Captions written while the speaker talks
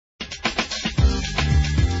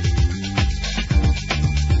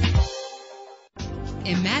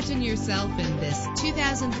Imagine yourself in this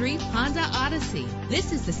 2003 Honda Odyssey.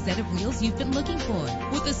 This is the set of wheels you've been looking for,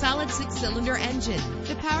 with a solid 6-cylinder engine.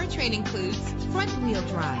 The powertrain includes front-wheel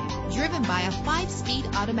drive, driven by a 5-speed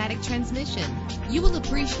automatic transmission. You will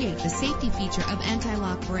appreciate the safety feature of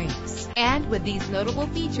anti-lock brakes. And with these notable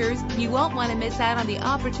features, you won't want to miss out on the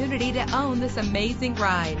opportunity to own this amazing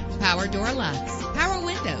ride. Power door locks, power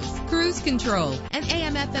windows, cruise control, an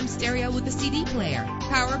AM/FM stereo with a CD player,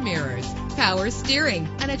 power mirrors, power steering,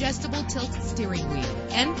 an adjustable tilt steering wheel.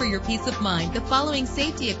 And for your peace of mind, the following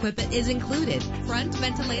safety equipment is included: front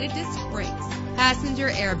ventilated disc brakes, passenger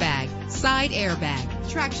airbag, side airbag,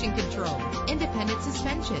 traction control, independent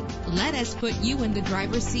suspension. Let us put you in the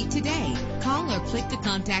driver's seat today. Call or click to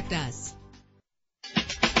contact us.